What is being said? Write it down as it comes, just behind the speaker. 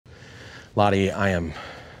Lottie, I'm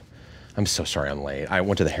so sorry I'm late. I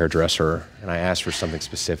went to the hairdresser and I asked for something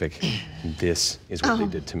specific. This is what they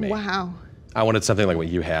did to me. Wow. I wanted something like what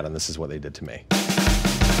you had, and this is what they did to me.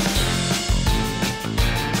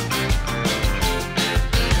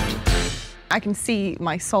 I can see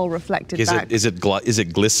my soul reflected back. Is it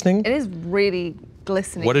glistening? It is really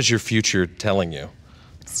glistening. What is your future telling you?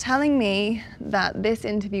 It's telling me that this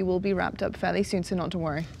interview will be wrapped up fairly soon, so not to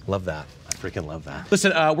worry. Love that. I freaking love that.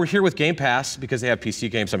 Listen, we're here with Game Pass because they have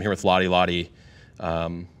PC games. I'm here with Lottie. Lottie,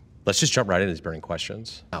 let's just jump right into these burning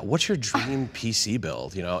questions. What's your dream PC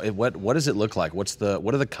build? You know, what does it look like? What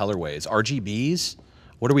are the colorways? RGBs?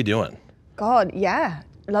 What are we doing? God, yeah.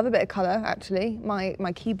 I love a bit of color, actually.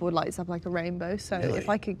 My keyboard lights up like a rainbow, so Really? if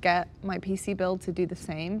I could get my PC build to do the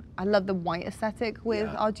same. I love the white aesthetic with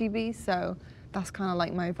RGB, so that's kind of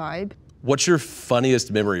like my vibe. What's your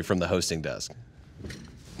funniest memory from the hosting desk?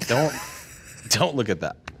 Don't look at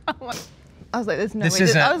that. I was like, there's no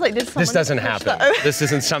way. This doesn't happen. This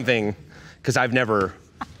isn't something, because I've never,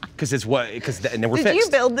 and then we're fixed. Did you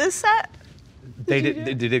build this set? They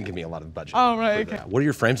didn't give me a lot of budget. Oh, right, okay. What do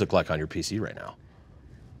your frames look like on your PC right now?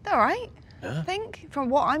 They're all right, Yeah. I think, from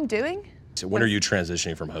what I'm doing. So when are you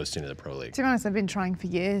transitioning from hosting to the Pro League? To be honest, I've been trying for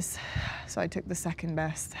years, so I took the second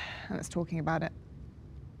best, and it's talking about it.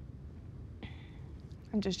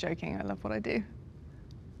 I'm just joking, I love what I do.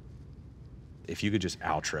 If you could just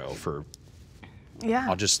outro for,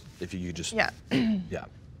 Yeah. if you could just, Yeah. yeah.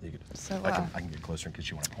 You could, So, I can get closer in case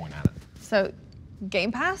you want to point at it. So,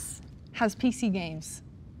 Game Pass has PC games.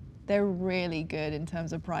 They're really good in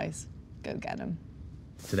terms of price. Go get them.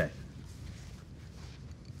 Today.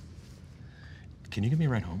 Can you give me a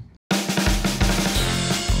ride home?